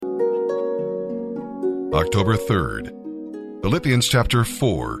October 3rd. Philippians chapter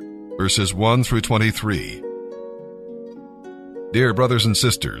 4, verses 1 through 23. Dear brothers and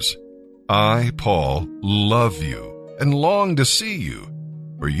sisters, I, Paul, love you and long to see you,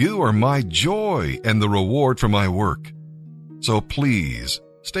 for you are my joy and the reward for my work. So please,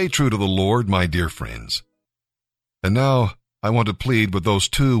 stay true to the Lord, my dear friends. And now I want to plead with those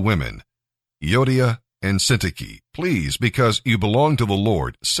two women, Euodia and Syntyche. Please, because you belong to the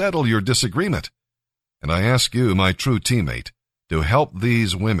Lord, settle your disagreement. And I ask you, my true teammate, to help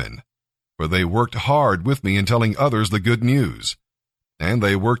these women, for they worked hard with me in telling others the good news. And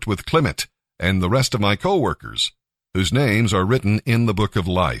they worked with Clement and the rest of my co-workers, whose names are written in the book of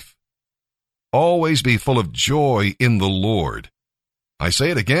life. Always be full of joy in the Lord. I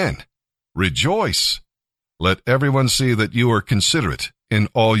say it again, rejoice. Let everyone see that you are considerate in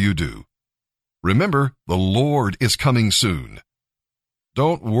all you do. Remember, the Lord is coming soon.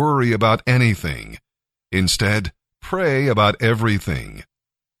 Don't worry about anything. Instead, pray about everything.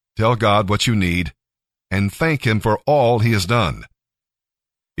 Tell God what you need and thank Him for all He has done.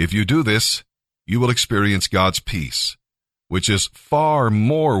 If you do this, you will experience God's peace, which is far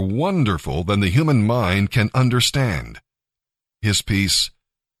more wonderful than the human mind can understand. His peace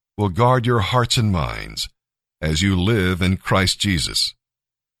will guard your hearts and minds as you live in Christ Jesus.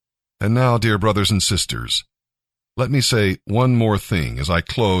 And now, dear brothers and sisters, let me say one more thing as I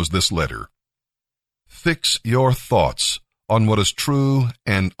close this letter. Fix your thoughts on what is true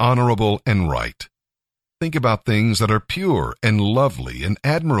and honorable and right. Think about things that are pure and lovely and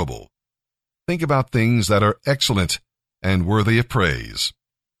admirable. Think about things that are excellent and worthy of praise.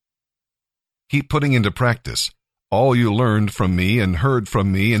 Keep putting into practice all you learned from me and heard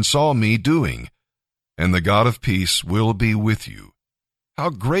from me and saw me doing, and the God of peace will be with you. How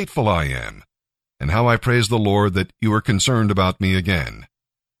grateful I am, and how I praise the Lord that you are concerned about me again.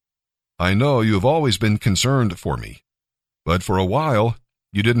 I know you have always been concerned for me, but for a while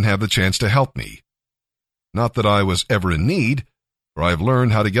you didn't have the chance to help me. Not that I was ever in need, for I have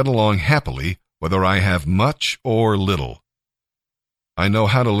learned how to get along happily whether I have much or little. I know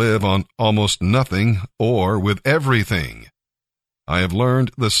how to live on almost nothing or with everything. I have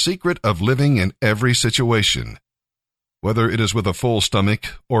learned the secret of living in every situation, whether it is with a full stomach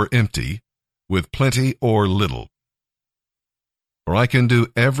or empty, with plenty or little. For I can do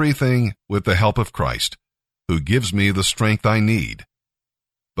everything with the help of Christ, who gives me the strength I need.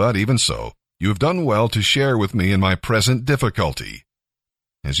 But even so, you have done well to share with me in my present difficulty.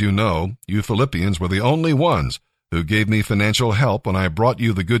 As you know, you Philippians were the only ones who gave me financial help when I brought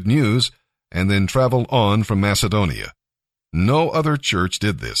you the good news and then traveled on from Macedonia. No other church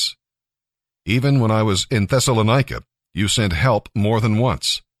did this. Even when I was in Thessalonica, you sent help more than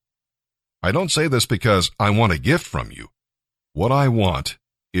once. I don't say this because I want a gift from you. What I want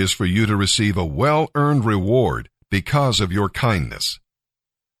is for you to receive a well-earned reward because of your kindness.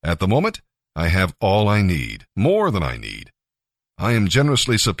 At the moment, I have all I need, more than I need. I am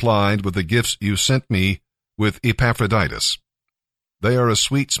generously supplied with the gifts you sent me with Epaphroditus. They are a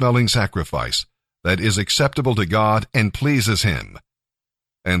sweet-smelling sacrifice that is acceptable to God and pleases Him.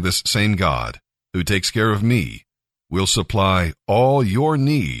 And this same God, who takes care of me, will supply all your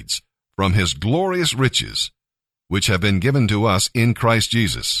needs from His glorious riches, which have been given to us in Christ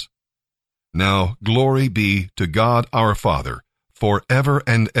Jesus. Now, glory be to God our Father, forever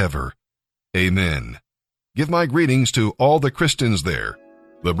and ever. Amen. Give my greetings to all the Christians there.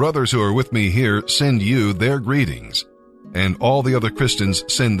 The brothers who are with me here send you their greetings, and all the other Christians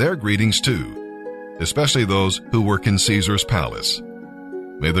send their greetings too, especially those who work in Caesar's palace.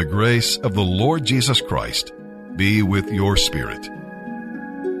 May the grace of the Lord Jesus Christ be with your spirit.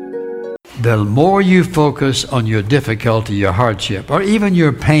 The more you focus on your difficulty, your hardship, or even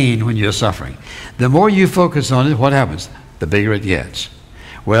your pain when you're suffering, the more you focus on it, what happens? The bigger it gets.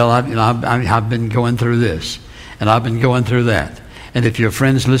 Well, I've been going through this, and I've been going through that. And if your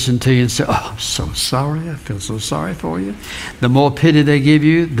friends listen to you and say, "Oh, I'm so sorry, I feel so sorry for you," the more pity they give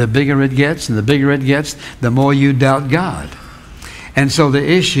you, the bigger it gets, and the bigger it gets, the more you doubt God. And so the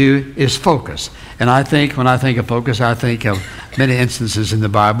issue is focus. And I think, when I think of focus, I think of many instances in the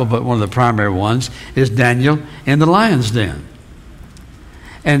Bible, but one of the primary ones is Daniel in the lion's den.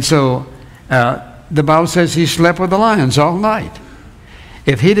 And so the Bible says he slept with the lions all night.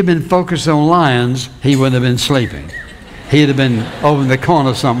 If he'd have been focused on lions, he wouldn't have been sleeping. He'd have been over in the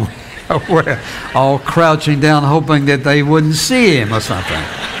corner somewhere, all crouching down, hoping that they wouldn't see him or something.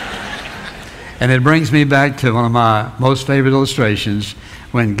 And it brings me back to one of my most favorite illustrations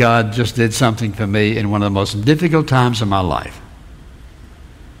when God just did something for me in one of the most difficult times of my life.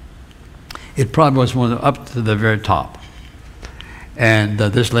 It probably was up to the very top. And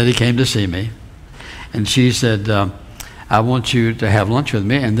this lady came to see me. And she said, I want you to have lunch with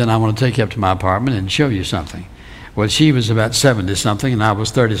me, and then I want to take you up to my apartment and show you something. Well, she was about 70-something, and I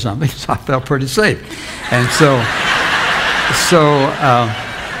was 30-something, so I felt pretty safe. And so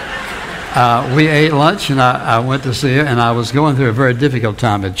we ate lunch, and I went to see her, and I was going through a very difficult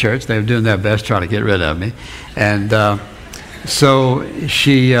time at church. They were doing their best trying to get rid of me. And so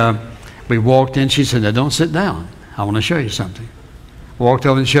we walked in. She said, now, don't sit down. I want to show you something. Walked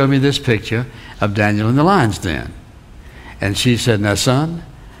over and showed me this picture of Daniel in the lion's den. And she said, now, son,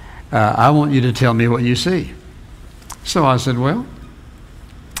 I want you to tell me what you see. So I said, well,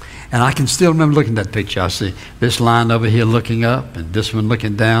 and I can still remember looking at that picture. I see this lion over here looking up and this one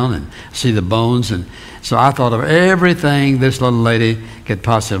looking down and see the bones. And so I thought of everything this little lady could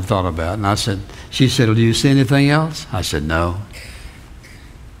possibly have thought about. And she said, well, do you see anything else? I said, no.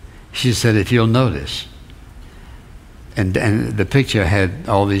 She said, if you'll notice. And the picture had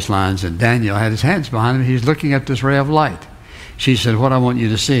all these lines, and Daniel had his hands behind him. He's looking at this ray of light. She said, what I want you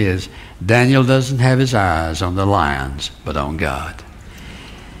to see is Daniel doesn't have his eyes on the lions, but on God.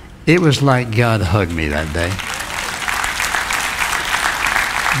 It was like God hugged me that day.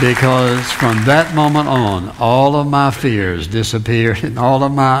 Because from that moment on, all of my fears disappeared, and all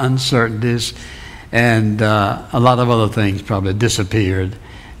of my uncertainties and a lot of other things probably disappeared,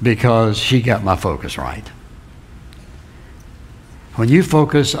 because she got my focus right. When you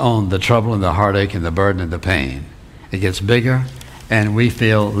focus on the trouble and the heartache and the burden and the pain, it gets bigger, and we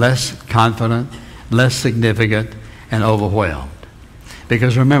feel less confident, less significant, and overwhelmed.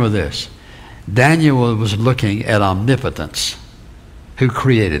 Because remember this, Daniel was looking at omnipotence, who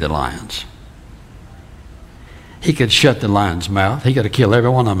created the lions. He could shut the lion's mouth. He could have killed every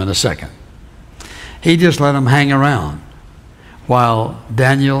one of them in a second. He just let them hang around while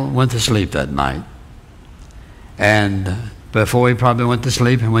Daniel went to sleep that night. And before he probably went to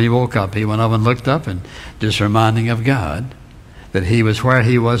sleep, and when he woke up, he went over and looked up, and just reminding of God that he was where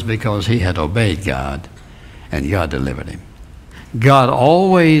he was because he had obeyed God, and God delivered him. God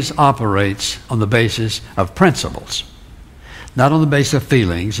always operates on the basis of principles, not on the basis of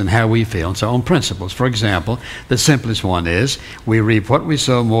feelings and how we feel, and so on principles. For example, the simplest one is we reap what we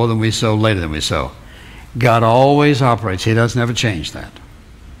sow more than we sow, later than we sow. God always operates. He doesn't ever change that.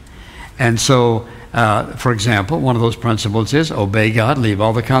 And so, for example, one of those principles is obey God, leave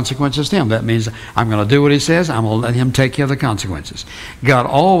all the consequences to him. That means I'm going to do what he says. I'm going to let him take care of the consequences. God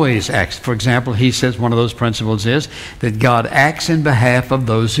always acts. For example, he says one of those principles is that God acts in behalf of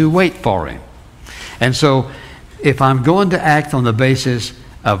those who wait for him. And so if I'm going to act on the basis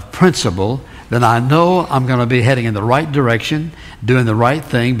of principle, then I know I'm going to be heading in the right direction, doing the right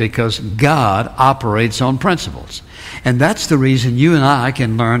thing, because God operates on principles. And that's the reason you and I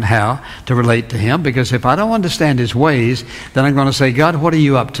can learn how to relate to him, because if I don't understand his ways, then I'm going to say, God, what are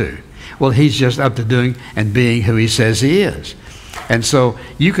you up to? Well, he's just up to doing and being who he says he is. And so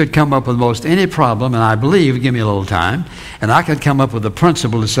you could come up with most any problem, and I believe, give me a little time, and I could come up with a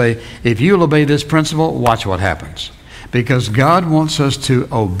principle to say, if you'll obey this principle, watch what happens. Because God wants us to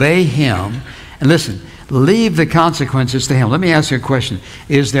obey him. And listen, leave the consequences to him. Let me ask you a question.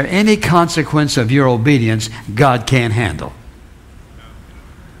 Is there any consequence of your obedience God can't handle?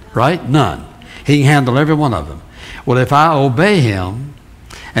 Right? None. He can handle every one of them. Well, if I obey him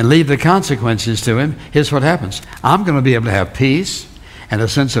and leave the consequences to him, here's what happens. I'm going to be able to have peace and a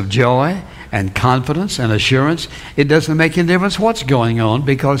sense of joy and confidence and assurance. It doesn't make any difference what's going on,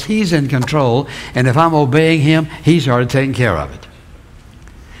 because he's in control. And if I'm obeying him, he's already taken care of it.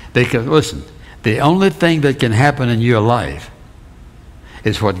 Because, listen, the only thing that can happen in your life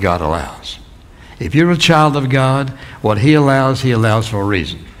is what God allows. If you're a child of God, what he allows for a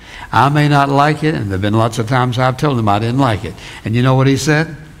reason. I may not like it, and there have been lots of times I've told him I didn't like it. And you know what he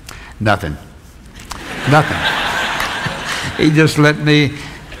said? Nothing. Nothing. He just let me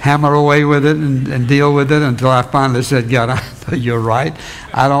hammer away with it and deal with it until I finally said, God, I know you're right.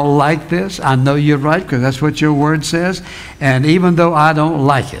 I don't like this. I know you're right, because that's what your word says. And even though I don't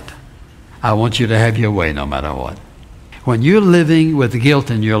like it, I want you to have your way no matter what. When you're living with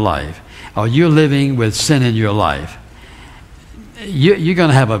guilt in your life, or you're living with sin in your life, you're going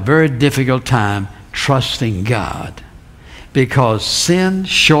to have a very difficult time trusting God, because sin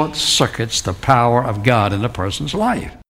short-circuits the power of God in a person's life.